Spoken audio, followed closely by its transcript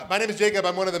My name is Jacob.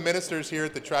 I'm one of the ministers here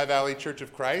at the Tri-Valley Church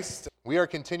of Christ. We are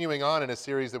continuing on in a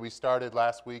series that we started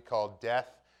last week called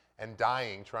Death and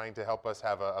Dying, trying to help us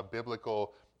have a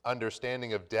biblical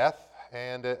understanding of death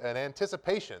and an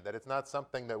anticipation that it's not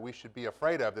something that we should be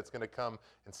afraid of that's going to come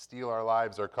and steal our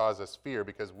lives or cause us fear,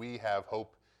 because we have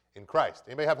hope in Christ.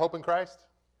 Anybody have hope in Christ?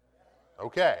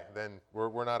 Okay, then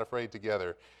we're not afraid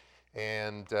together.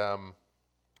 And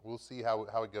we'll see how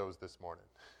it goes this morning.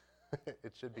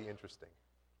 It should be interesting.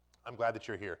 I'm glad that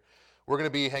you're here. We're going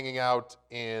to be hanging out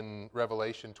in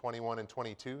Revelation 21 and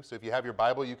 22. So if you have your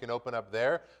Bible, you can open up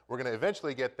there. We're going to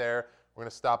eventually get there. We're going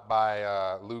to stop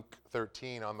by Luke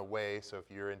 13 on the way. So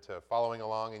if you're into following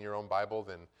along in your own Bible,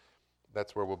 then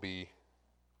that's where we'll be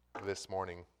this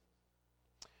morning.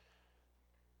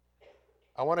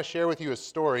 I want to share with you a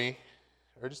story,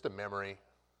 or just a memory.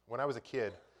 When I was a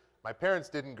kid, my parents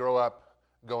didn't grow up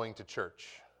going to church.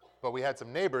 But we had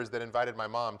some neighbors that invited my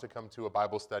mom to come to a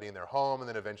Bible study in their home and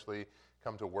then eventually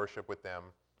come to worship with them.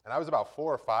 And I was about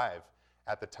 4 or 5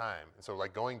 at the time. And so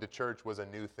going to church was a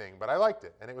new thing, but I liked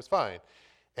it and it was fine.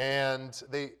 And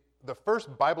the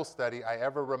first Bible study I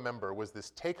ever remember was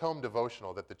this take-home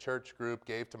devotional that the church group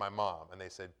gave to my mom. And they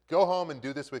said, go home and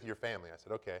do this with your family. I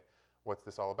said, okay, what's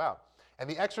this all about? And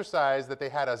the exercise that they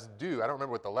had us do, I don't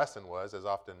remember what the lesson was, as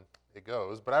often it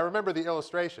goes, but I remember the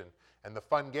illustration and the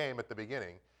fun game at the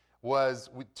beginning was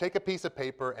we take a piece of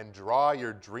paper and draw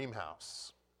your dream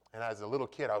house. And as a little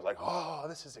kid, I was like, oh,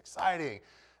 this is exciting.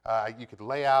 You could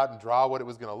lay out and draw what it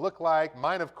was going to look like.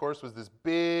 Mine, of course, was this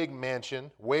big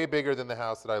mansion, way bigger than the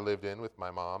house that I lived in with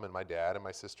my mom and my dad and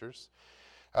my sisters.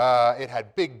 It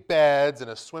had big beds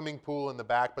and a swimming pool in the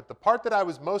back. But the part that I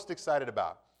was most excited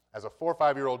about as a 4 or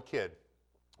 5-year-old kid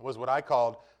was what I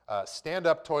called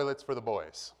stand-up toilets for the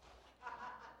boys.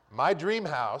 My dream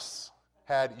house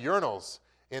had urinals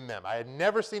in them. I had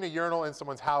never seen a urinal in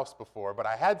someone's house before, but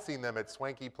I had seen them at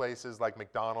swanky places like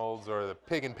McDonald's or the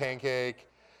Pig and Pancake,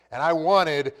 and I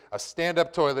wanted a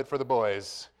stand-up toilet for the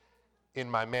boys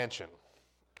in my mansion.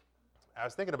 I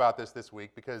was thinking about this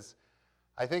week because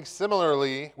I think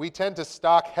similarly, we tend to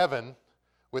stock heaven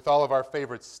with all of our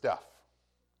favorite stuff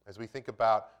as we think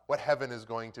about what heaven is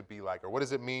going to be like, or what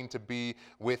does it mean to be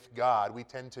with God. We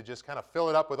tend to just kind of fill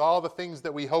it up with all the things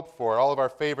that we hope for, all of our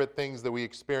favorite things that we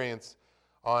experience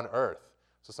on earth.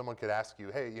 So someone could ask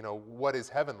you, hey, what is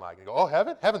heaven like? And you go, oh,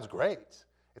 heaven? Heaven's great.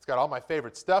 It's got all my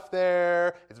favorite stuff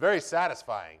there. It's very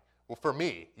satisfying. Well, for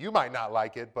me, you might not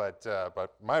like it, but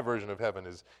my version of heaven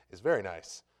is very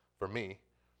nice for me.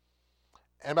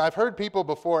 And I've heard people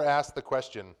before ask the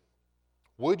question,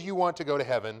 would you want to go to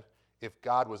heaven if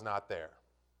God was not there?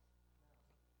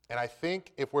 And I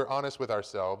think if we're honest with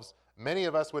ourselves, many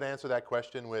of us would answer that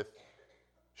question with,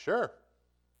 sure,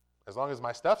 as long as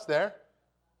my stuff's there.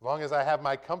 As long as I have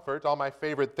my comfort, all my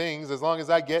favorite things, as long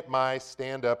as I get my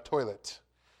stand-up toilet.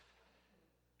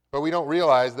 But we don't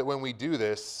realize that when we do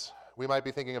this, we might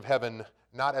be thinking of heaven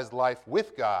not as life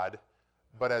with God,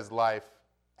 but as life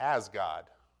as God.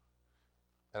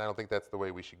 And I don't think that's the way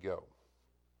we should go.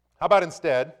 How about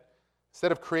instead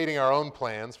of creating our own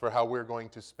plans for how we're going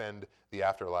to spend the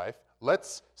afterlife,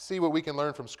 let's see what we can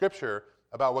learn from Scripture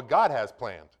about what God has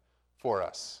planned for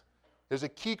us. There's a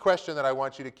key question that I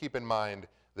want you to keep in mind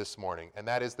this morning, and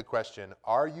that is the question,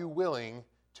 are you willing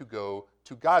to go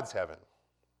to God's heaven?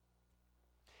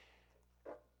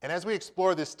 And as we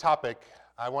explore this topic,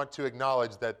 I want to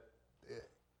acknowledge that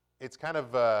it's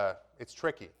it's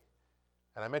tricky.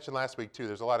 And I mentioned last week too,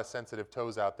 there's a lot of sensitive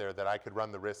toes out there that I could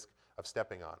run the risk of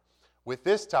stepping on. With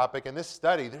this topic and this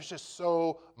study, there's just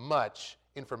so much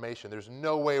information. There's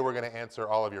no way we're going to answer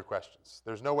all of your questions.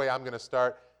 There's no way I'm going to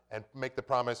start and make the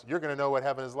promise, you're going to know what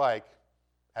heaven is like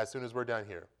as soon as we're done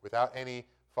here, without any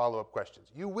follow-up questions.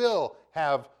 You will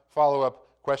have follow-up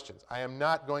questions. I am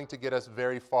not going to get us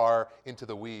very far into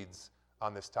the weeds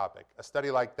on this topic. A study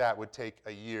like that would take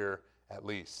a year at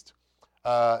least.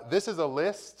 This is a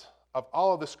list of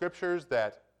all of the scriptures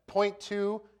that point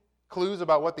to clues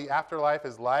about what the afterlife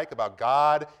is like, about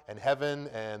God and heaven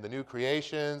and the new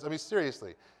creations. I mean,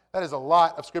 seriously, that is a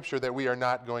lot of scripture that we are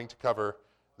not going to cover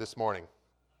this morning.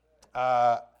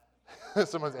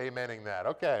 Someone's amening that.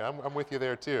 Okay, I'm with you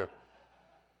there too.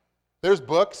 There's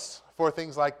books for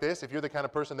things like this. If you're the kind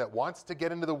of person that wants to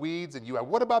get into the weeds and you have,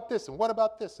 what about this and what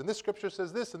about this? And this scripture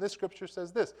says this and this scripture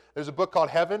says this. There's a book called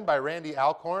Heaven by Randy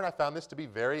Alcorn. I found this to be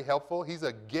very helpful. He's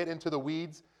a get into the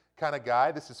weeds kind of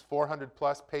guy. This is 400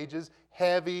 plus pages.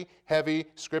 Heavy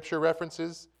scripture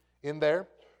references in there.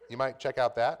 You might check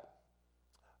out that.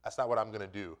 That's not what I'm going to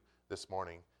do this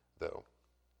morning, though.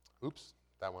 Oops,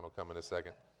 that one will come in a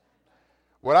second.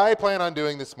 What I plan on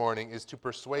doing this morning is to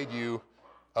persuade you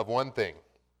of one thing,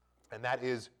 and that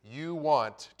is you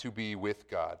want to be with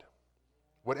God.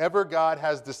 Whatever God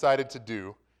has decided to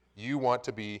do, you want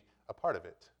to be a part of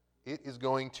it. It is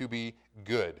going to be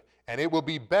good, and it will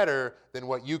be better than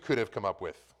what you could have come up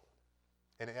with.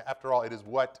 And after all, it is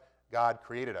what God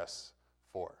created us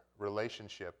for,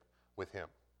 relationship with him.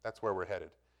 That's where we're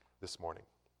headed this morning.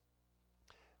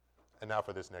 And now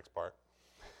for this next part.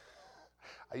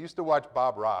 I used to watch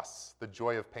Bob Ross, The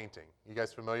Joy of Painting. You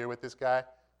guys familiar with this guy?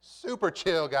 Super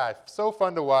chill guy, so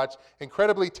fun to watch,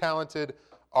 incredibly talented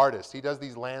artist. He does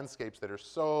these landscapes that are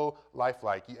so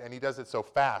lifelike, and he does it so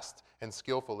fast and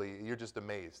skillfully, you're just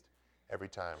amazed every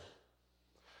time.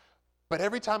 But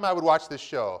every time I would watch this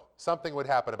show, something would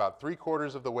happen about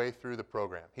 3/4 of the way through the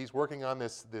program. He's working on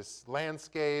this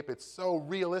landscape. It's so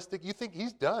realistic. You think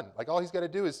he's done. Like all he's got to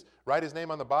do is write his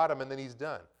name on the bottom and then he's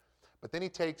done. But then he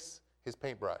takes his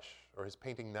paintbrush or his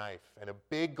painting knife and a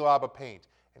big glob of paint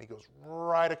and he goes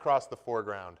right across the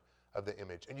foreground of the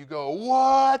image. And you go,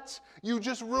 what? You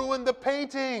just ruined the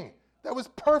painting. That was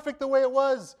perfect the way it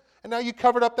was. And now you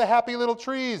covered up the happy little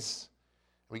trees.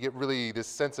 We get really this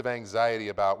sense of anxiety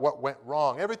about what went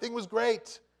wrong. Everything was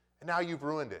great, and now you've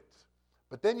ruined it.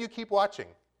 But then you keep watching,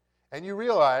 and you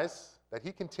realize that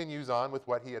he continues on with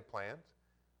what he had planned.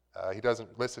 He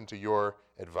doesn't listen to your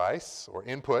advice or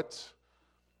input.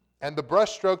 And the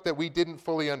brushstroke that we didn't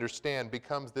fully understand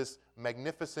becomes this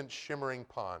magnificent shimmering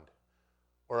pond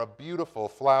or a beautiful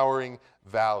flowering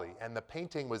valley. And the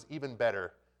painting was even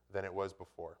better than it was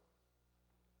before.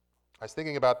 I was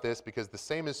thinking about this because the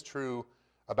same is true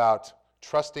about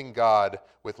trusting God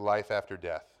with life after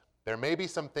death. There may be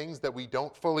some things that we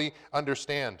don't fully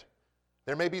understand.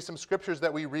 There may be some scriptures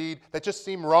that we read that just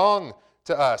seem wrong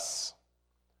to us.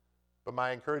 But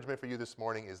my encouragement for you this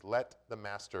morning is let the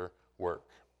master work.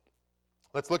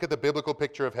 Let's look at the biblical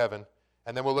picture of heaven,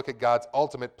 and then we'll look at God's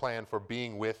ultimate plan for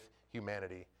being with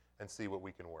humanity and see what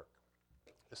we can work.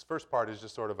 This first part is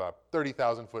just sort of a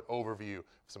 30,000-foot overview of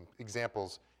some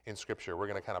examples in Scripture. We're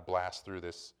going to kind of blast through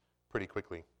this pretty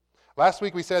quickly. Last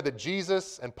week we said that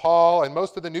Jesus and Paul and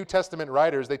most of the New Testament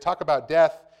writers, they talk about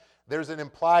death. There's an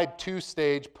implied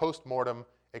 2-stage post-mortem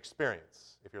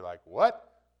experience. If you're like,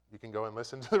 what? You can go and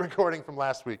listen to the recording from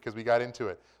last week because we got into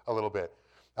it a little bit.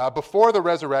 Before the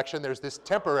resurrection, there's this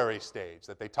temporary stage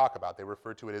that they talk about. They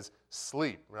refer to it as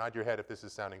sleep. Nod your head if this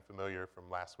is sounding familiar from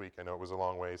last week. I know it was a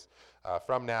long ways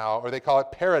from now. Or they call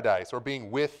it paradise or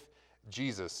being with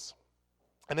Jesus.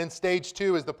 And then stage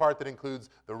 2 is the part that includes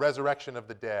the resurrection of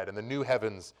the dead and the new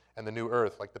heavens and the new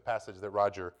earth, like the passage that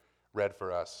Roger read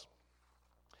for us.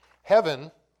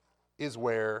 Heaven is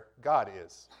where God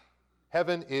is.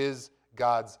 Heaven is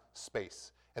God's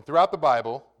space. And throughout the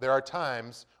Bible, there are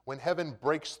times when heaven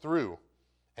breaks through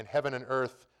and heaven and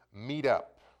earth meet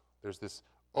up. There's this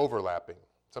overlapping.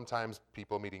 Sometimes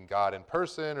people meeting God in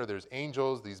person, or there's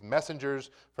angels, these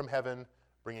messengers from heaven,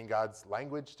 bringing God's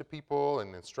language to people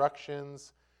and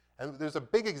instructions. And there's a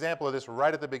big example of this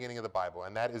right at the beginning of the Bible,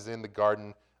 and that is in the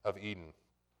Garden of Eden.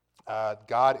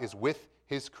 God is with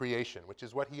his creation, which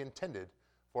is what he intended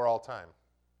for all time.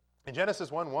 In Genesis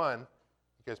 1:1,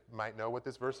 you guys might know what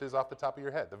this verse is off the top of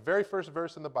your head. The very first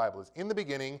verse in the Bible is, in the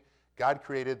beginning, God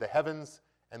created the heavens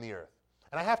and the earth.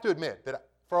 And I have to admit that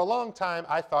for a long time,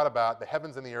 I thought about the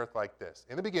heavens and the earth like this.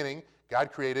 In the beginning,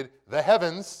 God created the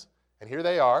heavens, and here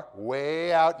they are,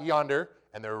 way out yonder,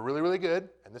 and they're really, really good,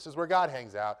 and this is where God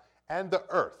hangs out, and the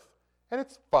earth. And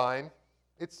it's fine.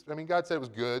 God said it was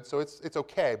good, so it's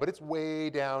okay, but it's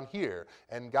way down here,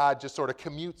 and God just sort of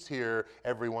commutes here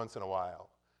every once in a while.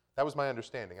 That was my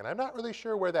understanding, and I'm not really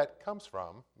sure where that comes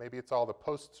from. Maybe it's all the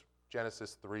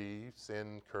post-Genesis 3,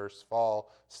 sin, curse,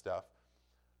 fall stuff.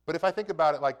 But if I think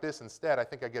about it like this instead, I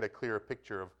think I get a clearer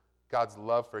picture of God's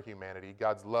love for humanity,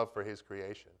 God's love for his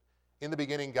creation. In the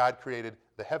beginning, God created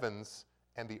the heavens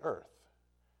and the earth.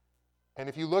 And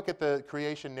if you look at the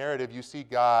creation narrative, you see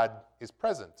God is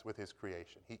present with his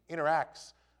creation. He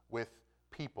interacts with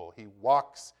people. He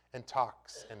walks and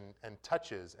talks and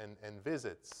touches and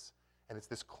visits. And it's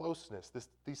this closeness.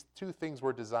 These two things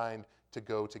were designed to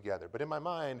go together. But in my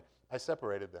mind, I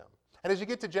separated them. And as you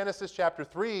get to Genesis chapter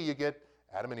 3, you get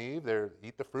Adam and Eve. They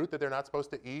eat the fruit that they're not supposed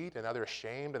to eat, and now they're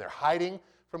ashamed, and they're hiding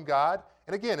from God.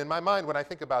 And again, in my mind, when I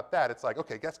think about that, it's like,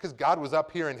 okay, that's because God was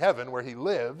up here in heaven where he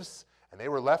lives, and they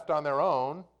were left on their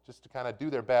own just to kind of do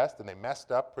their best, and they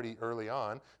messed up pretty early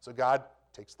on. So God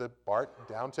takes the Bart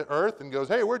down to earth and goes,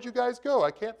 hey, where'd you guys go?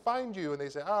 I can't find you. And they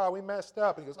say, we messed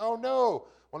up. And he goes, oh, no.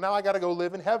 Well, now I got to go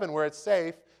live in heaven where it's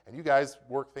safe, and you guys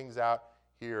work things out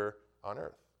here on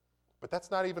earth. But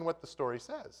that's not even what the story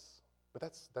says. But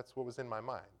that's what was in my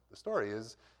mind. The story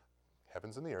is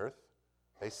heavens and the earth.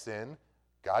 They sin.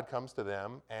 God comes to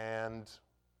them, and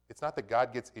It's not that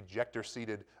God gets ejector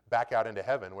seated back out into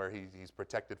heaven where he's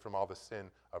protected from all the sin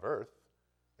of earth.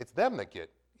 It's them that get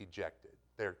ejected.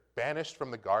 They're banished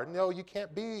from the garden. No, you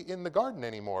can't be in the garden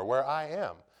anymore where I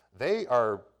am. They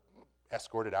are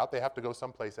escorted out. They have to go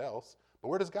someplace else. But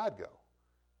where does God go?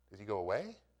 Does he go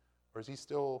away? Or is he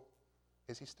still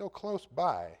close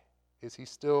by? Is he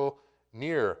still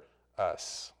near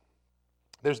us?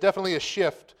 There's definitely a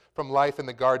shift from life in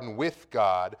the garden with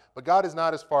God, but God is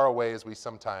not as far away as we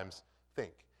sometimes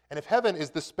think. And if heaven is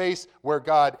the space where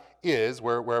God is,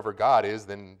 wherever God is,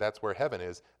 then that's where heaven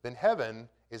is, then heaven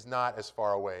is not as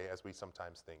far away as we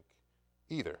sometimes think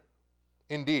either.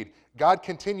 Indeed, God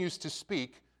continues to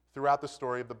speak throughout the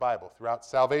story of the Bible, throughout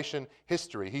salvation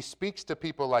history. He speaks to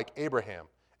people like Abraham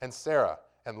and Sarah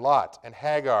and Lot and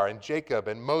Hagar and Jacob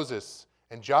and Moses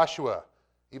and Joshua,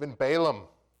 even Balaam,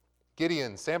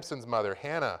 Gideon, Samson's mother,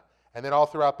 Hannah, and then all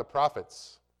throughout the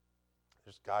prophets.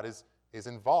 God is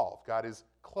involved. God is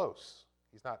close.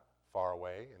 He's not far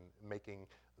away and making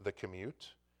the commute.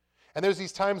 And there's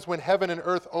these times when heaven and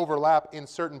earth overlap in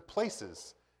certain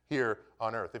places here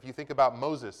on earth. If you think about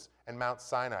Moses and Mount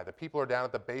Sinai, the people are down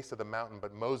at the base of the mountain,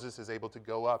 but Moses is able to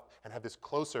go up and have this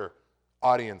closer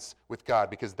audience with God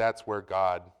because that's where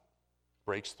God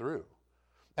breaks through.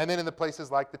 And then in the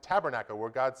places like the tabernacle where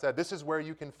God said, this is where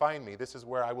you can find me. This is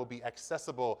where I will be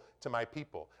accessible to my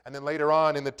people. And then later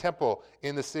on in the temple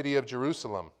in the city of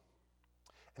Jerusalem.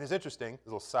 And it's interesting, a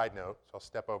little side note, so I'll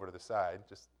step over to the side.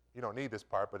 You don't need this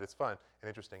part, but it's fun and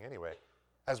interesting anyway.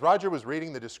 As Roger was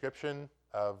reading the description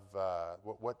of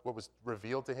what was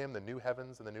revealed to him, the new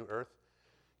heavens and the new earth,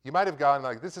 you might have gone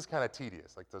like, this is kind of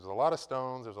tedious. Like there's a lot of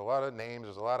stones, there's a lot of names,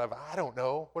 there's a lot of, I don't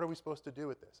know, what are we supposed to do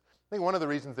with this? I think one of the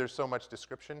reasons there's so much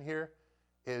description here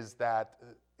is that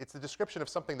it's the description of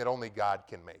something that only God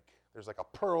can make. There's like a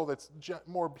pearl that's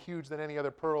more huge than any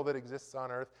other pearl that exists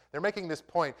on earth. They're making this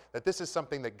point that this is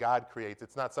something that God creates.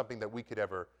 It's not something that we could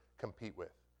ever compete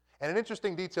with. And an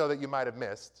interesting detail that you might have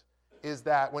missed is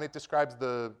that when it describes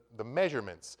the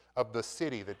measurements of the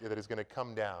city that is going to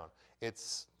come down,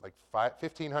 it's like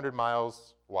 1,500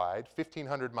 miles wide,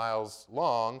 1,500 miles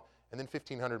long, and then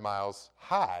 1,500 miles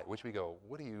high, which we go,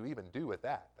 what do you even do with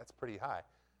that? That's pretty high.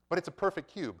 But it's a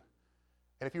perfect cube.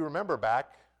 And if you remember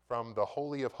back from the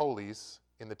Holy of Holies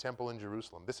in the temple in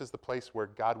Jerusalem, this is the place where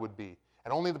God would be.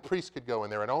 And only the priests could go in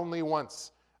there, and only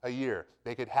once a year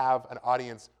they could have an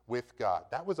audience with God.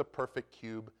 That was a perfect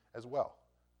cube as well.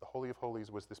 The Holy of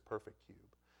Holies was this perfect cube.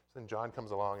 So then John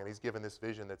comes along, and he's given this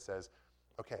vision that says,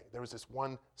 okay, there was this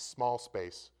one small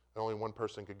space that only one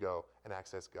person could go and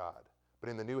access God. But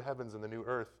in the new heavens and the new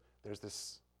earth, there's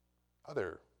this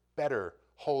other, better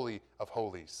Holy of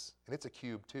Holies. And it's a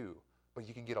cube too, but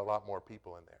you can get a lot more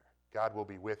people in there. God will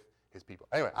be with his people.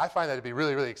 Anyway, I find that to be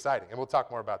really, really exciting. And we'll talk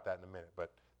more about that in a minute.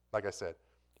 But like I said,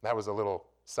 that was a little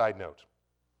side note.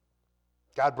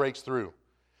 God breaks through.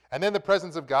 And then the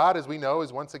presence of God, as we know,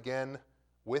 is once again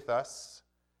with us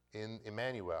in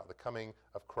Emmanuel, the coming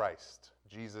of Christ.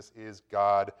 Jesus is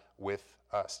God with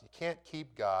us. You can't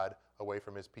keep God away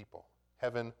from his people.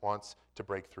 Heaven wants to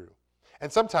break through.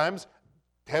 And sometimes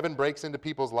heaven breaks into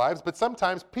people's lives, but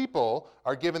sometimes people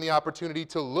are given the opportunity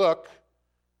to look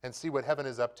and see what heaven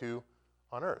is up to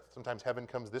on earth. Sometimes heaven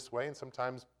comes this way, and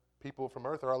sometimes people from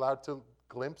earth are allowed to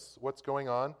glimpse what's going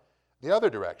on the other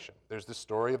direction. There's the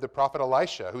story of the prophet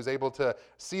Elisha, who's able to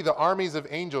see the armies of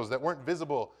angels that weren't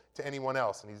visible to anyone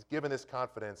else. And he's given this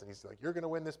confidence, and he's like, you're going to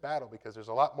win this battle because there's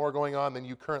a lot more going on than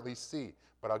you currently see,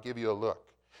 but I'll give you a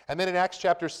look. And then in Acts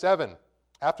chapter 7,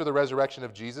 after the resurrection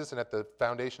of Jesus and at the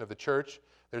foundation of the church,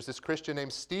 there's this Christian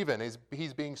named Stephen.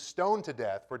 He's being stoned to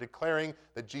death for declaring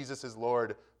that Jesus is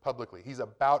Lord publicly. He's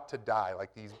about to die.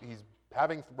 Like he's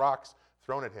having rocks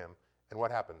thrown at him. And what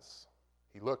happens?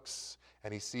 He looks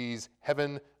and he sees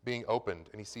heaven being opened,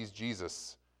 and he sees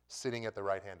Jesus sitting at the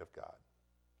right hand of God.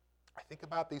 I think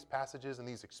about these passages and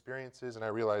these experiences, and I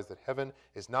realize that heaven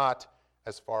is not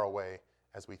as far away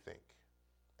as we think.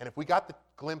 And if we got the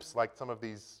glimpse like some of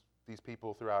these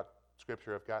people throughout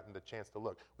Scripture have gotten the chance to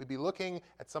look, we'd be looking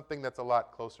at something that's a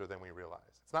lot closer than we realize.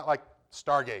 It's not like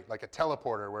Stargate, like a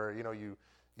teleporter where you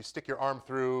stick your arm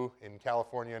through in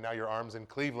California, and now your arm's in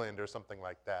Cleveland or something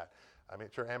like that. I'm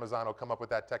sure Amazon will come up with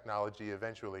that technology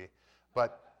eventually.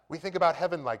 But we think about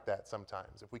heaven like that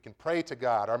sometimes. If we can pray to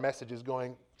God, our message is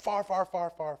going far, far,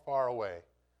 far, far, far away.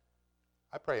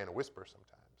 I pray in a whisper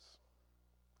sometimes.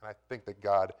 And I think that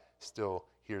God still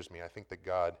hears me. I think that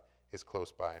God is close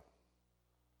by.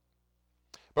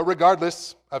 But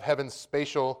regardless of heaven's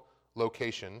spatial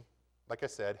location, like I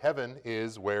said, heaven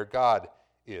is where God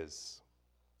is.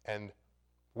 And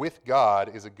with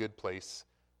God is a good place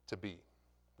to be.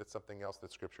 That's something else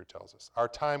that Scripture tells us. Our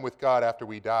time with God after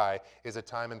we die is a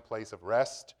time and place of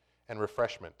rest and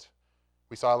refreshment.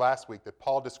 We saw last week that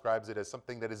Paul describes it as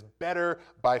something that is better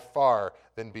by far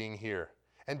than being here.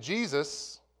 And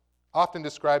Jesus often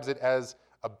describes it as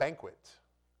a banquet.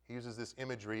 He uses this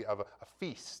imagery of a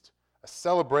feast, a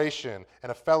celebration,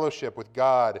 and a fellowship with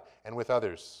God and with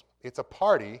others. It's a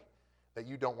party that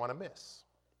you don't want to miss.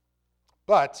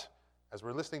 But as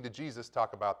we're listening to Jesus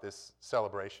talk about this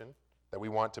celebration that we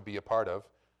want to be a part of,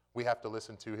 we have to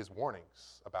listen to his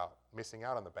warnings about missing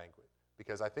out on the banquet,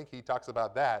 because I think he talks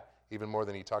about that even more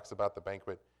than he talks about the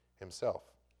banquet himself.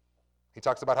 He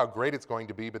talks about how great it's going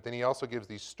to be, but then he also gives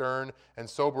these stern and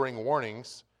sobering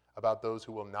warnings about those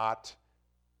who will not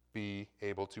be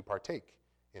able to partake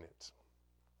in it.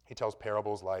 He tells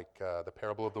parables like the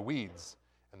parable of the weeds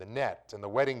and the net and the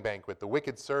wedding banquet, the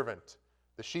wicked servant,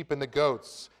 the sheep and the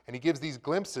goats, and he gives these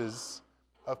glimpses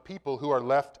of people who are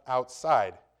left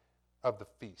outside of the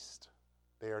feast.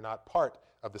 They are not part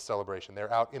of the celebration.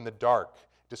 They're out in the dark.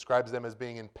 Describes them as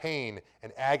being in pain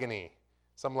and agony.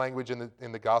 Some language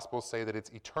in the Gospels say that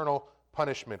it's eternal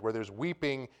punishment, where there's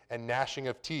weeping and gnashing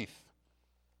of teeth,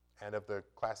 and of the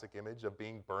classic image of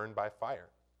being burned by fire.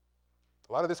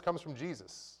 A lot of this comes from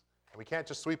Jesus, and we can't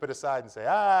just sweep it aside and say,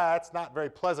 it's not very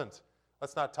pleasant.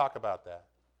 Let's not talk about that.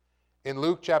 In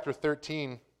Luke chapter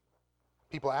 13,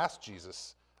 people ask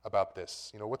Jesus about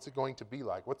this. What's it going to be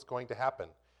like? What's going to happen?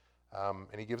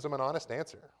 And he gives them an honest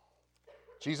answer.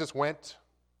 Jesus went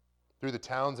through the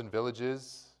towns and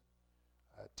villages,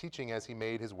 teaching as he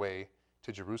made his way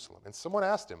to Jerusalem. And someone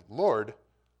asked him, "Lord,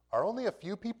 are only a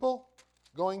few people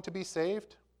going to be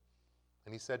saved?"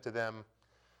 And he said to them,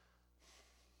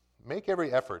 "Make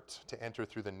every effort to enter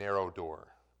through the narrow door,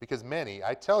 because many,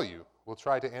 I tell you, will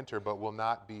try to enter but will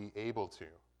not be able to.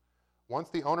 Once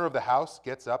the owner of the house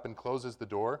gets up and closes the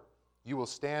door, you will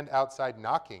stand outside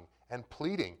knocking and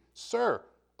pleading, 'Sir,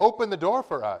 open the door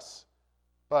for us.'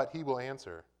 But he will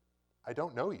answer, 'I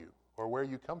don't know you or where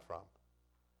you come from.'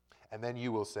 And then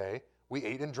you will say, 'We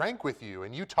ate and drank with you,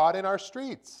 and you taught in our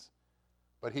streets.'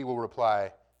 But he will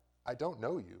reply, 'I don't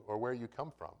know you or where you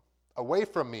come from. Away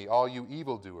from me, all you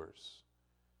evildoers.'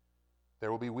 There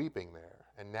will be weeping there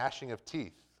and gnashing of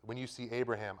teeth when you see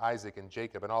Abraham, Isaac, and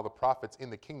Jacob and all the prophets in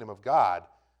the kingdom of God,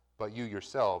 but you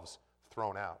yourselves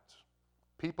thrown out.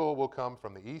 People will come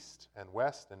from the east and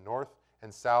west and north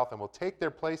and south and will take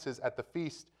their places at the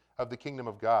feast of the kingdom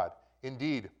of God.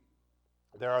 Indeed,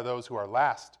 there are those who are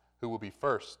last who will be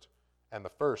first, and the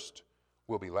first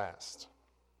will be last."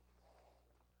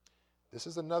 This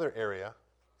is another area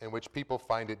in which people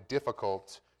find it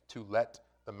difficult to let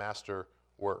the master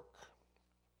work.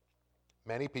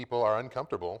 Many people are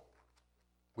uncomfortable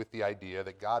with the idea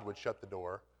that God would shut the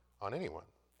door on anyone.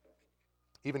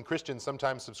 Even Christians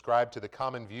sometimes subscribe to the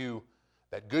common view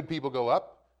that good people go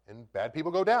up and bad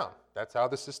people go down. That's how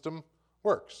the system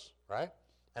works, right?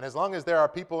 And as long as there are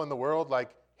people in the world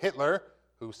like Hitler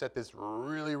who set this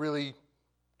really, really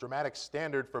dramatic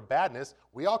standard for badness,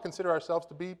 we all consider ourselves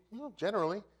to be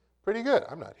generally pretty good.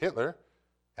 I'm not Hitler,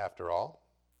 after all.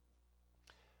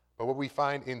 But what we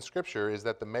find in Scripture is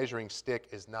that the measuring stick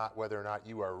is not whether or not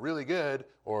you are really good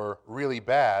or really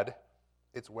bad.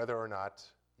 It's whether or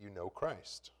not you know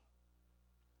Christ.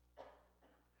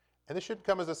 And this shouldn't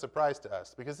come as a surprise to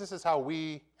us, because this is how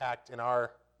we act in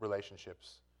our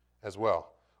relationships as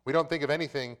well. We don't think of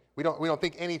anything, we don't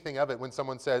think anything of it when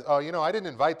someone says, "Oh, I didn't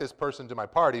invite this person to my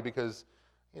party because,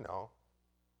 we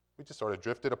just sort of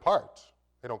drifted apart.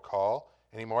 They don't call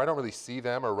anymore. I don't really see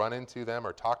them or run into them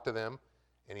or talk to them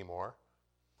anymore."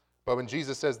 But when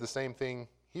Jesus says the same thing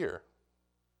here,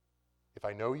 if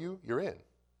I know you, you're in.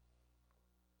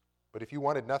 But if you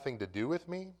wanted nothing to do with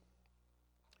me,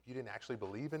 if you didn't actually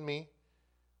believe in me,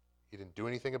 you didn't do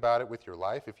anything about it with your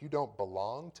life, if you don't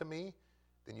belong to me,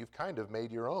 then you've kind of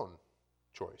made your own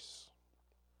choice.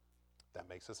 That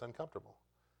makes us uncomfortable.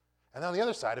 And on the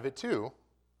other side of it too,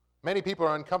 many people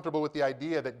are uncomfortable with the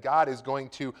idea that God is going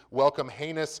to welcome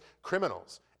heinous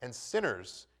criminals and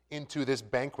sinners into this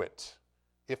banquet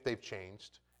if they've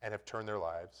changed and have turned their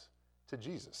lives to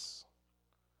Jesus.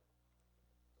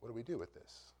 What do we do with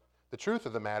this? The truth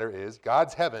of the matter is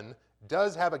God's heaven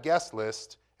does have a guest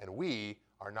list, and we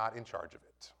are not in charge of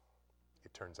it,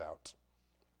 it turns out.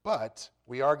 But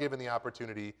we are given the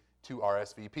opportunity to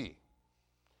RSVP.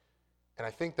 And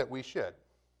I think that we should.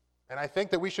 And I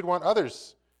think that we should want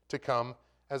others to come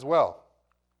as well.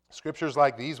 Scriptures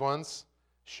like these ones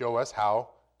show us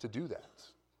how to do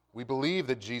that. We believe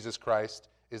that Jesus Christ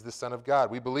is the Son of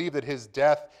God. We believe that his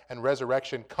death and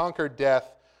resurrection conquered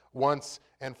death once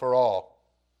and for all.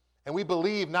 And we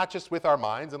believe not just with our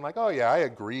minds and like, oh yeah, I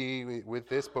agree with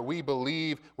this, but we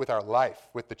believe with our life,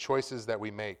 with the choices that we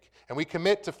make. And we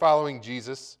commit to following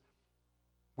Jesus.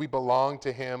 We belong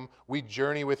to him. We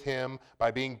journey with him by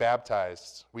being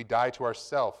baptized. We die to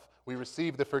ourself. We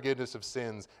receive the forgiveness of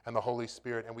sins and the Holy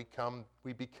Spirit, and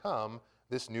we become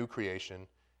this new creation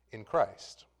in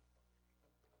Christ.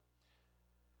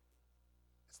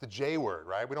 It's the J word,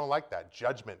 right? We don't like that,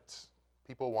 judgment.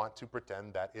 People want to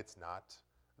pretend that it's not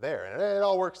there. And it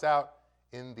all works out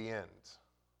in the end.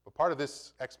 But part of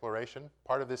this exploration,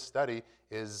 part of this study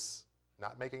is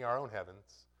not making our own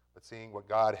heavens, but seeing what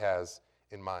God has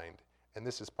in mind. And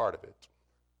this is part of it.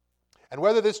 And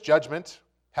whether this judgment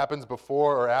happens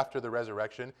before or after the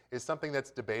resurrection is something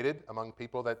that's debated among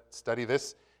people that study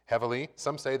this heavily.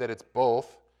 Some say that it's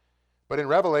both. But in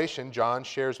Revelation, John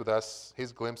shares with us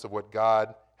his glimpse of what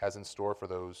God has in store for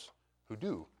those who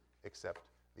do accept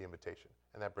the invitation.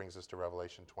 And that brings us to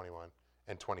Revelation 21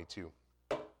 and 22.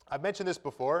 I've mentioned this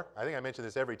before. I think I mention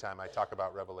this every time I talk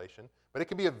about Revelation. But it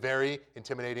can be a very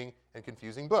intimidating and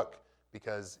confusing book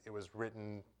because it was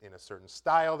written in a certain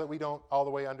style that we don't all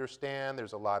the way understand.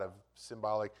 There's a lot of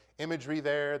symbolic imagery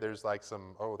there. There's like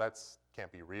some, oh, that's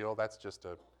can't be real. That's just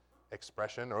a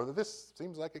expression. Or this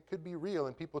seems like it could be real.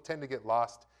 And people tend to get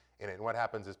lost in it. And what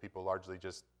happens is people largely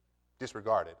just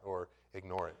disregard it or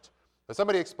ignore it. But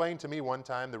somebody explained to me one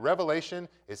time, the revelation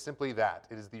is simply that.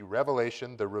 It is the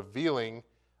revelation, the revealing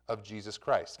of Jesus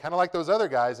Christ. Kind of like those other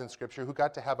guys in Scripture who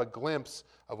got to have a glimpse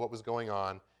of what was going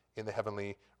on in the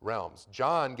heavenly realms.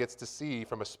 John gets to see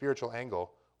from a spiritual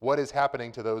angle what is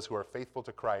happening to those who are faithful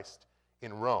to Christ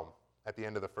in Rome at the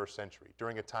end of the first century,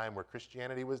 during a time where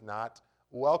Christianity was not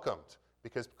welcomed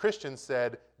because Christians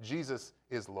said, Jesus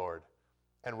is Lord.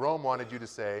 And Rome wanted you to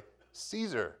say,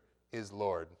 Caesar is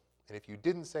Lord. And if you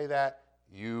didn't say that,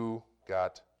 you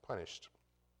got punished.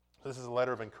 This is a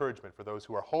letter of encouragement for those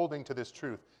who are holding to this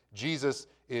truth. Jesus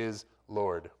is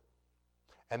Lord.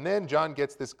 And then John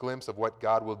gets this glimpse of what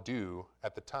God will do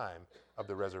at the time of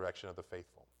the resurrection of the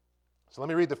faithful. So let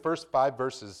me read the first 5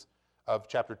 verses of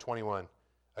chapter 21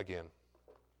 again.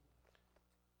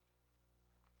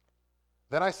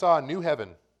 Then I saw a new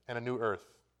heaven and a new earth.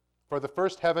 For the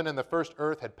first heaven and the first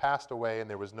earth had passed away, and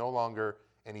there was no longer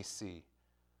any sea.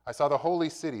 I saw the holy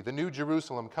city, the new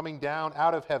Jerusalem, coming down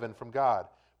out of heaven from God,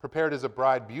 prepared as a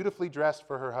bride beautifully dressed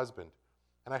for her husband.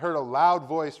 And I heard a loud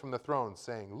voice from the throne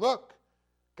saying, Look,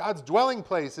 God's dwelling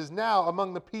place is now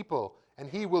among the people, and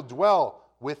he will dwell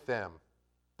with them.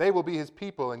 They will be his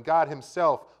people, and God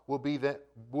himself will be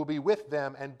with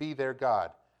them and be their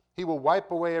God. He will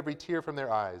wipe away every tear from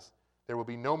their eyes. There will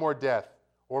be no more death,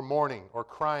 or mourning, or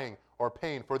crying, or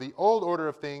pain, for the old order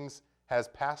of things has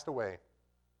passed away.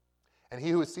 And he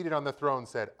who is seated on the throne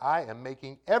said, I am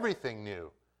making everything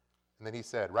new. And then he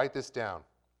said, Write this down,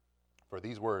 for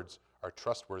these words are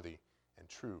trustworthy and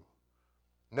true.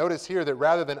 Notice here that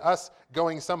rather than us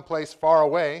going someplace far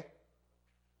away,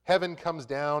 heaven comes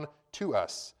down to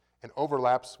us and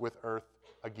overlaps with earth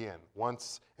again,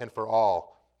 once and for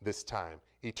all this time.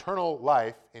 Eternal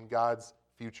life in God's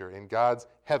future, in God's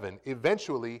heaven,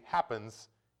 eventually happens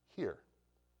here.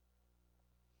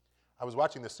 I was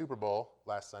watching the Super Bowl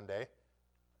last Sunday.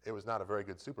 It was not a very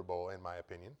good Super Bowl, in my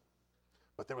opinion.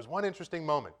 But there was one interesting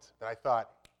moment that I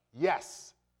thought,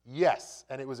 yes.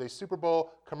 And it was a Super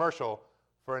Bowl commercial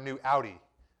for a new Audi.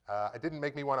 It didn't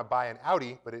make me want to buy an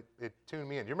Audi, but it tuned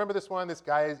me in. Do you remember this one? This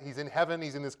guy, he's in heaven.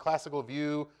 He's in this classical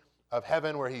view of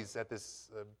heaven where he's at this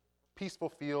peaceful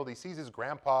field. He sees his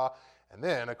grandpa. And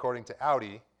then, according to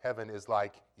Audi, heaven is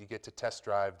like you get to test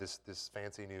drive this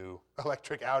fancy new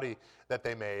electric Audi that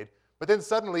they made. But then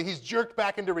suddenly he's jerked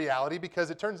back into reality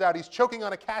because it turns out he's choking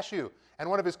on a cashew and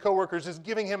one of his coworkers is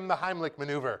giving him the Heimlich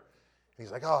maneuver. And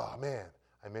he's like, oh man,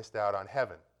 I missed out on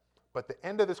heaven. But the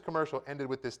end of this commercial ended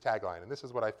with this tagline, and this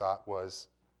is what I thought was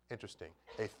interesting.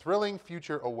 A thrilling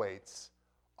future awaits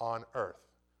on earth.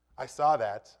 I saw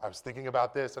that, I was thinking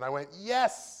about this, and I went,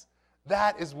 yes,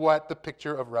 that is what the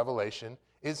picture of Revelation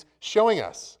is showing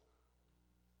us.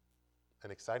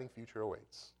 An exciting future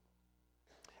awaits.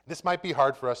 This might be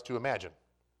hard for us to imagine,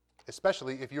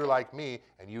 especially if you're like me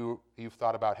and you've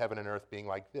thought about heaven and earth being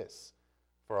like this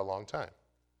for a long time.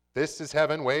 This is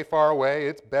heaven way far away.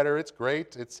 It's better. It's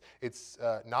great. It's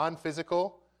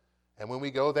non-physical. And when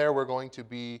we go there, we're going to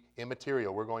be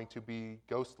immaterial. We're going to be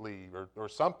ghostly or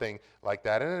something like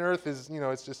that. And earth is,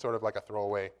 it's just sort of like a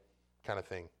throwaway kind of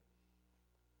thing.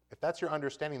 If that's your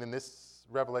understanding, then this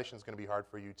revelation is going to be hard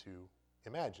for you to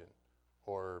imagine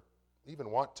or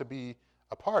even want to be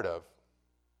a part of.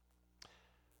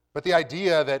 But the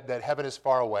idea that heaven is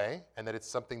far away and that it's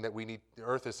something that we need, the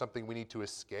earth is something we need to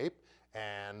escape,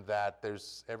 and that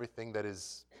there's everything that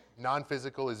is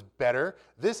non-physical is better.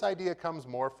 This idea comes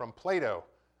more from Plato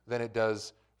than it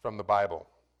does from the Bible.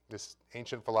 This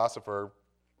ancient philosopher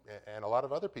and a lot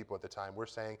of other people at the time were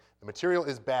saying the material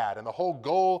is bad, and the whole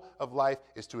goal of life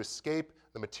is to escape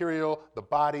the material, the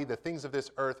body, the things of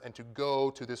this earth, and to go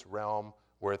to this realm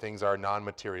where things are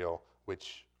non-material,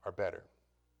 which are better.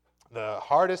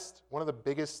 One of the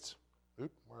biggest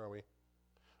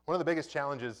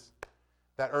challenges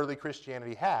that early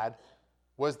Christianity had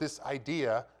was this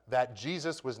idea that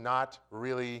Jesus was not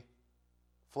really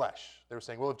flesh. They were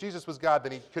saying, well, if Jesus was God,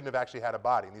 then he couldn't have actually had a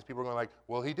body. And these people were going like,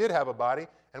 well, he did have a body,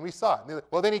 and we saw it. And they're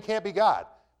like, well, then he can't be God,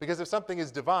 because if something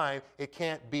is divine, it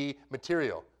can't be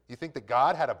material. You think that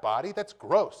God had a body? That's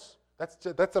gross.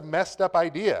 That's a messed up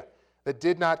idea that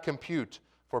did not compute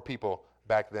for people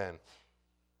back then.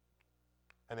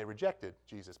 And they rejected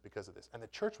Jesus because of this. And the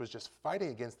church was just fighting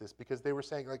against this because they were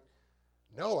saying, like,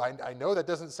 no, I know that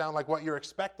doesn't sound like what you're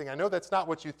expecting. I know that's not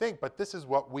what you think, but this is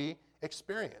what we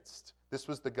experienced. This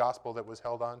was the gospel that was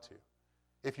held on to.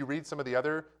 If you read some of the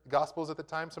other gospels at the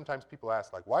time, sometimes people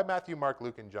ask, like, why Matthew, Mark,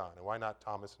 Luke, and John? And why not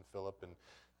Thomas and Philip and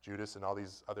Judas and all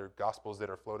these other gospels that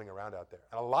are floating around out there?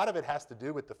 And a lot of it has to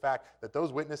do with the fact that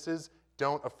those witnesses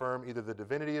don't affirm either the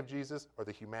divinity of Jesus or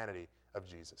the humanity of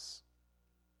Jesus.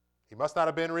 He must not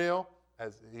have been real,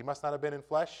 as he must not have been in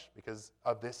flesh, because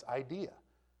of this idea,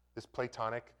 this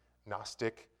Platonic,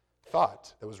 Gnostic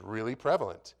thought that was really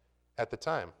prevalent at the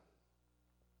time.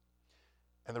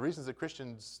 And the reasons that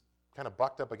Christians kind of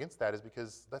bucked up against that is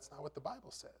because that's not what the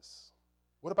Bible says.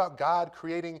 What about God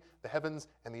creating the heavens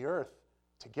and the earth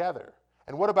together?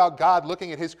 And what about God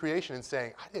looking at his creation and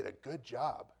saying, I did a good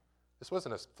job. This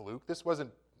wasn't a fluke. This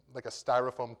wasn't like a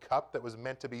styrofoam cup that was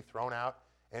meant to be thrown out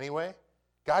anyway.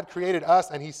 God created us,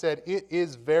 and he said, it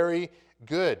is very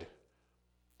good.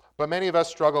 But many of us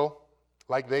struggle,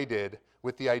 like they did,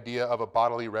 with the idea of a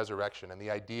bodily resurrection and the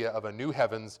idea of a new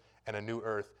heavens and a new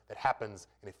earth that happens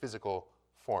in a physical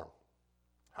form.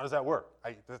 How does that work?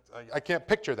 I can't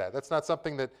picture that. That's not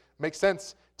something that makes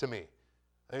sense to me.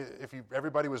 If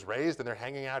everybody was raised and they're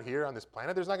hanging out here on this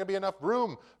planet, there's not going to be enough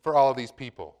room for all of these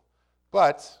people.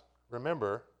 But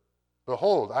remember,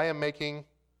 behold, I am making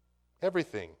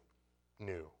everything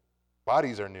new.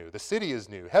 Bodies are new. The city is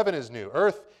new. Heaven is new.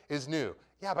 Earth is new.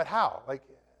 Yeah, but how? Like,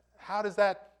 how does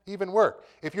that even work?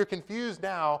 If you're confused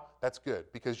now, that's good,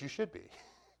 because you should be.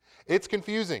 It's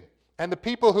confusing. And the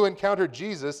people who encountered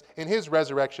Jesus in his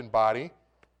resurrection body,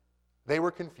 they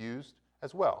were confused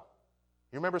as well.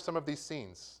 You remember some of these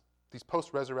scenes, these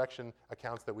post-resurrection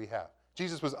accounts that we have.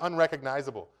 Jesus was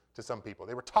unrecognizable to some people.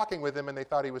 They were talking with him and they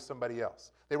thought he was somebody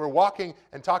else. They were walking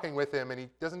and talking with him and he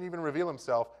doesn't even reveal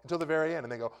himself until the very end.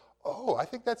 And they go, oh, I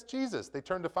think that's Jesus. They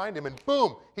turn to find him and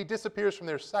boom, he disappears from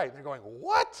their sight. And they're going,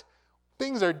 what?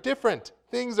 Things are different.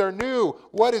 Things are new.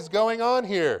 What is going on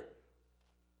here?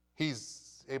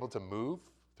 He's able to move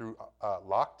through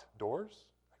locked doors.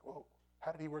 Like, whoa,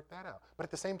 how did he work that out? But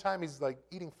at the same time, he's like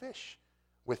eating fish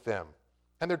with them.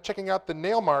 And they're checking out the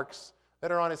nail marks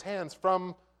that are on his hands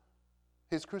from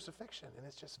his crucifixion. And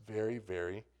it's just very,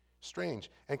 very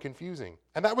strange and confusing.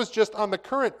 And that was just on the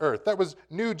current earth. That was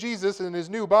new Jesus and his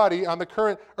new body on the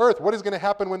current earth. What is going to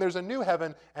happen when there's a new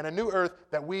heaven and a new earth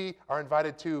that we are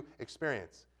invited to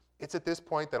experience? It's at this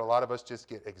point that a lot of us just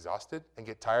get exhausted and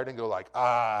get tired and go like,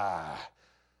 I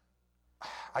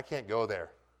can't go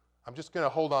there. I'm just going to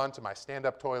hold on to my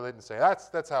stand-up toilet and say,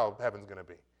 that's how heaven's going to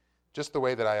be. Just the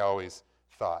way that I always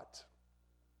thought.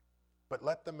 But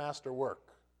let the master work.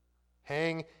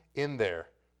 Hang in there.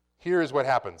 Here is what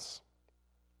happens.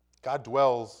 God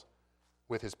dwells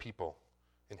with his people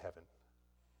in heaven.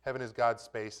 Heaven is God's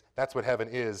space. That's what heaven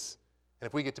is. And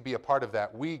if we get to be a part of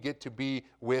that, we get to be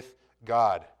with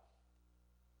God.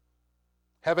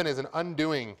 Heaven is an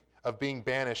undoing of being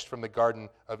banished from the Garden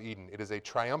of Eden. It is a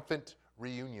triumphant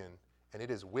reunion, and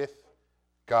it is with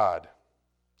God.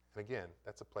 And again,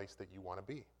 that's a place that you want to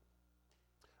be.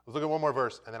 Let's look at one more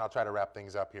verse, and then I'll try to wrap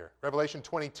things up here. Revelation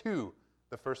 22,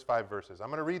 the first 5 verses. I'm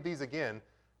going to read these again,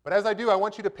 but as I do, I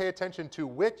want you to pay attention to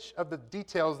which of the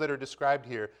details that are described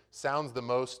here sounds the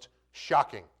most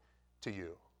shocking to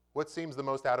you. What seems the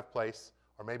most out of place,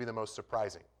 or maybe the most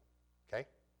surprising. Okay?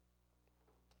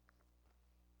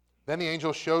 Then the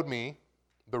angel showed me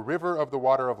the river of the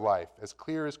water of life, as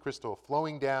clear as crystal,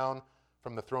 flowing down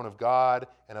from the throne of God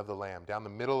and of the Lamb, down the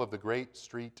middle of the great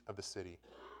street of the city.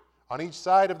 On each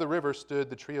side of the river stood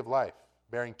the tree of life,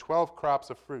 bearing 12 crops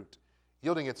of fruit,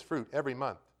 yielding its fruit every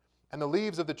month. And the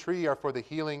leaves of the tree are for the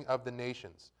healing of the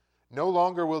nations. No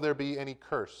longer will there be any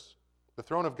curse. The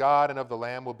throne of God and of the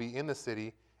Lamb will be in the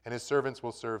city, and his servants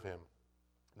will serve him.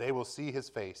 They will see his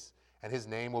face, and his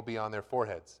name will be on their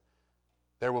foreheads.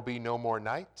 There will be no more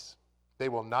night. They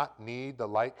will not need the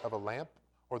light of a lamp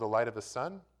or the light of the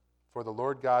sun, for the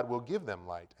Lord God will give them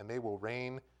light, and they will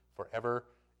reign forever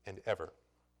and ever.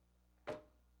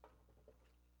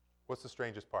 What's the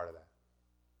strangest part of that?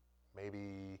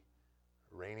 Maybe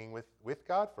reigning with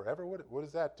God forever? What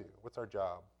does that do? What's our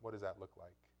job? What does that look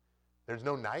like? There's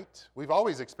no night. We've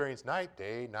always experienced night,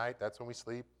 day, night. That's when we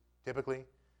sleep, typically.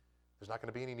 There's not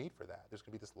going to be any need for that. There's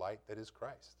going to be this light that is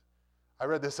Christ. I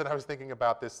read this and I was thinking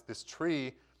about this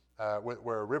tree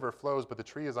where a river flows, but the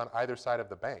tree is on either side of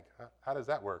the bank. How does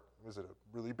that work? Is it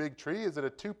a really big tree? Is it a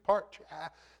two-part tree?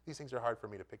 These things are hard for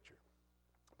me to picture.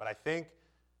 But I think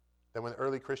that when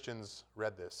early Christians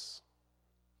read this,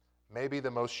 maybe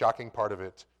the most shocking part of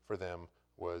it for them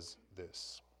was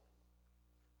this.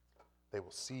 They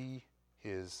will see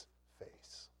his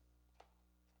face.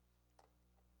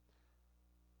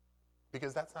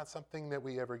 Because that's not something that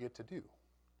we ever get to do.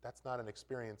 That's not an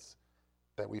experience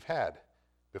that we've had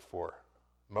before.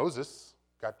 Moses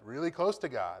got really close to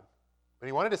God, but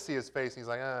he wanted to see his face, and he's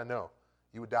like, no,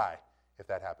 you would die if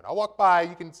that happened. I'll walk by,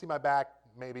 you can see my back,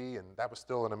 maybe, and that was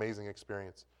still an amazing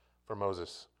experience for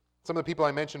Moses. Some of the people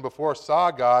I mentioned before saw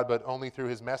God, but only through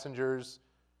his messengers.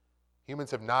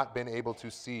 Humans have not been able to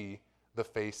see the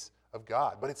face of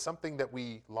God, but it's something that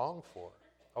we long for.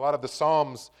 A lot of the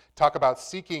Psalms talk about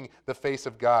seeking the face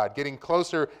of God, getting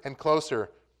closer and closer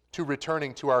to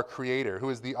returning to our Creator, who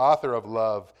is the author of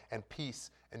love and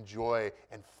peace and joy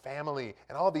and family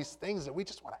and all these things that we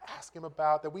just want to ask him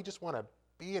about, that we just want to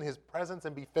be in his presence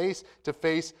and be face to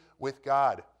face with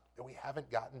God, that we haven't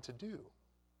gotten to do.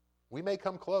 We may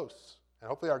come close, and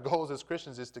hopefully our goals as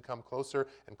Christians is to come closer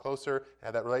and closer and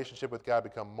have that relationship with God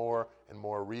become more and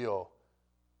more real.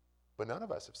 But none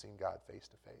of us have seen God face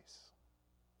to face.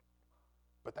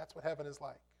 But that's what heaven is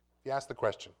like. If you ask the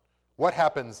question, what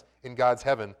happens in God's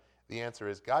heaven? The answer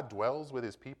is God dwells with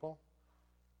his people,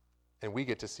 and we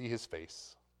get to see his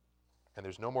face. And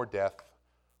there's no more death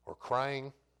or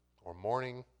crying or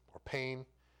mourning or pain,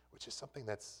 which is something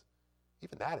that's,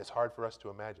 even that is hard for us to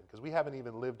imagine, because we haven't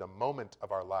even lived a moment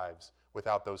of our lives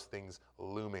without those things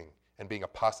looming and being a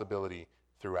possibility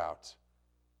throughout.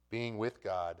 Being with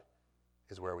God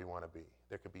is where we want to be.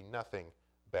 There could be nothing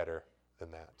better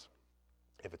than that.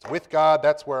 If it's with God,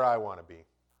 that's where I want to be.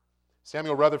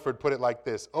 Samuel Rutherford put it like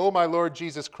this: "Oh, my Lord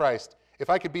Jesus Christ,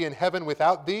 if I could be in heaven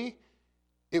without thee,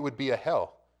 it would be a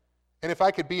hell. And if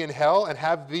I could be in hell and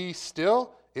have thee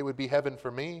still, it would be heaven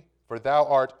for me, for thou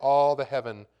art all the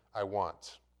heaven I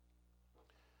want."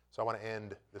 So I want to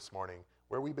end this morning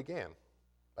where we began,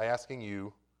 by asking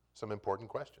you some important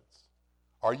questions.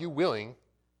 Are you willing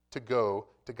to go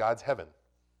to God's heaven,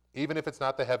 even if it's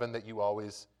not the heaven that you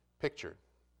always pictured?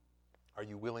 Are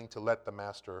you willing to let the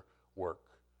Master work?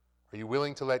 Are you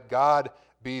willing to let God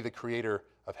be the creator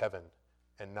of heaven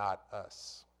and not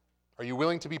us? Are you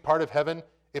willing to be part of heaven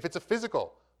if it's a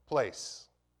physical place?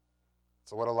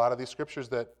 So what a lot of these scriptures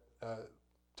that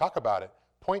talk about it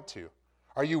point to.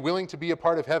 Are you willing to be a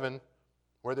part of heaven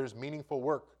where there's meaningful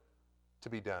work to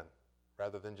be done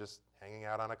rather than just hanging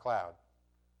out on a cloud?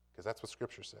 Because that's what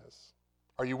Scripture says.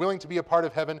 Are you willing to be a part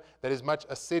of heaven that is much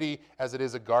a city as it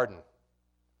is a garden?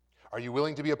 Are you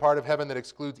willing to be a part of heaven that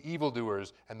excludes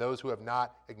evildoers and those who have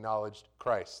not acknowledged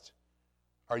Christ?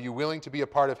 Are you willing to be a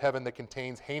part of heaven that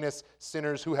contains heinous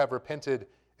sinners who have repented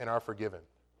and are forgiven?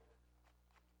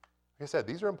 Like I said,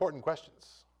 these are important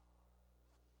questions.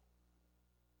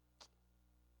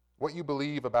 What you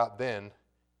believe about then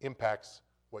impacts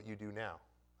what you do now.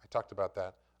 I talked about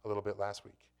that a little bit last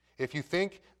week. If you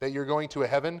think that you're going to a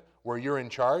heaven where you're in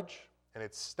charge and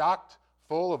it's stocked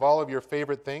full of all of your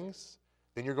favorite things,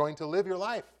 then you're going to live your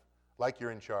life like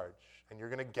you're in charge. And you're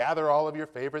going to gather all of your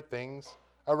favorite things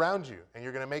around you. And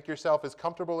you're going to make yourself as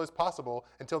comfortable as possible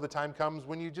until the time comes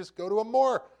when you just go to a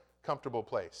more comfortable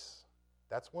place.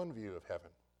 That's one view of heaven.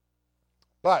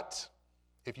 But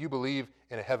if you believe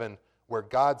in a heaven where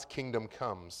God's kingdom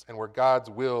comes and where God's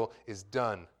will is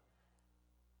done,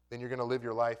 then you're going to live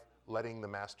your life letting the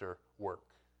Master work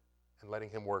and letting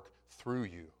him work through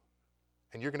you.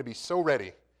 And you're going to be so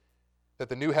ready that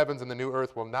the new heavens and the new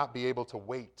earth will not be able to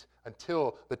wait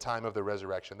until the time of the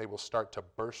resurrection. They will start to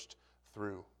burst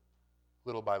through,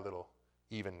 little by little,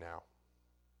 even now.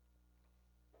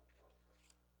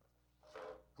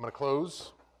 I'm going to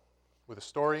close with a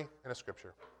story and a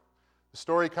scripture. The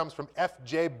story comes from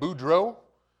F.J. Boudreau,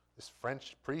 this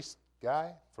French priest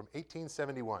guy from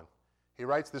 1871. He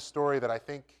writes this story that I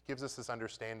think gives us this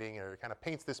understanding, or kind of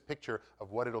paints this picture of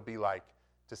what it'll be like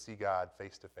to see God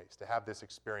face to face, to have this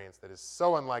experience that is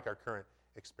so unlike our current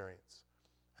experience.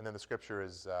 And then the scripture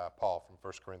is Paul from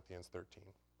 1 Corinthians 13.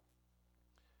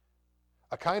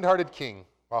 A kind-hearted king,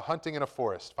 while hunting in a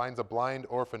forest, finds a blind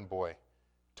orphan boy,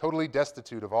 totally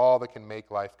destitute of all that can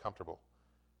make life comfortable.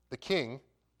 The king,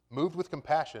 moved with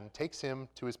compassion, takes him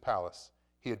to his palace.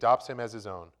 He adopts him as his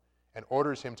own and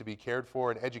orders him to be cared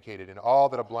for and educated in all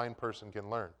that a blind person can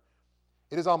learn.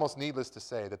 It is almost needless to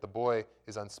say that the boy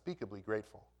is unspeakably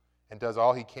grateful and does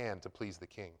all he can to please the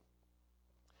king.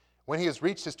 When he has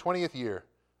reached his 20th year,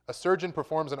 a surgeon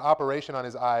performs an operation on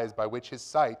his eyes by which his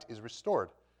sight is restored.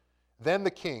 Then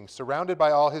the king, surrounded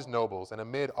by all his nobles and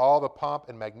amid all the pomp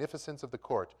and magnificence of the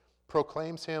court,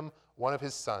 proclaims him one of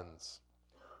his sons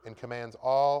and commands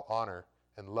all to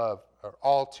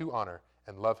honor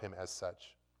and love him as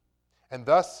such. And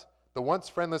thus, the once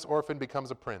friendless orphan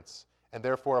becomes a prince, and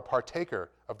therefore a partaker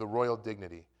of the royal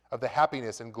dignity, of the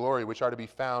happiness and glory which are to be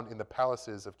found in the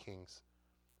palaces of kings.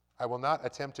 I will not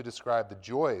attempt to describe the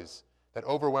joys that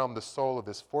overwhelmed the soul of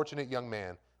this fortunate young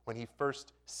man when he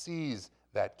first sees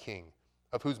that king,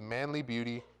 of whose manly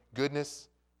beauty, goodness,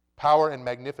 power, and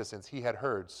magnificence he had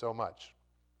heard so much.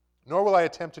 Nor will I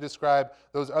attempt to describe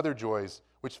those other joys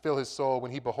which fill his soul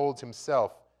when he beholds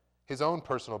himself, his own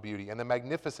personal beauty, and the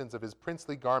magnificence of his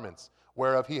princely garments,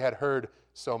 whereof he had heard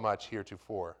so much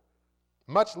heretofore.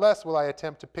 Much less will I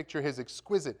attempt to picture his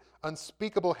exquisite,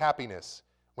 unspeakable happiness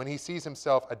when he sees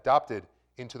himself adopted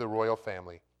into the royal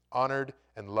family, honored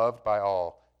and loved by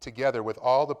all, together with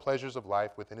all the pleasures of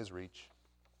life within his reach.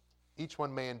 Each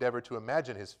one may endeavor to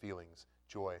imagine his feelings,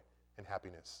 joy, and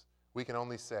happiness. We can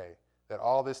only say that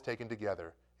all this taken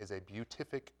together is a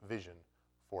beatific vision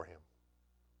for him.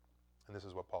 And this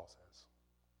is what Paul says.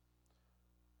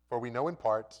 For we know in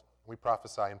part, we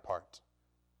prophesy in part.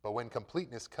 But when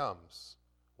completeness comes,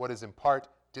 what is in part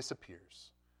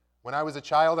disappears. When I was a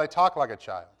child, I talked like a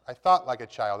child. I thought like a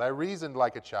child. I reasoned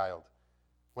like a child.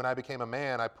 When I became a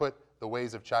man, I put the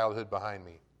ways of childhood behind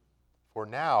me. For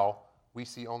now, we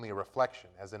see only a reflection,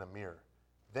 as in a mirror.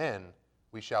 Then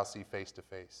we shall see face to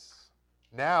face.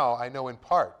 Now I know in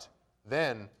part.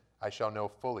 Then I shall know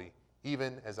fully,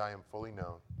 even as I am fully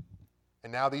known.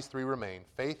 And now these three remain,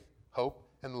 faith, hope,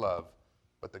 and love.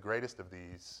 But the greatest of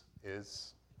these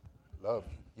is love.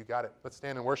 You got it. Let's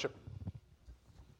stand and worship.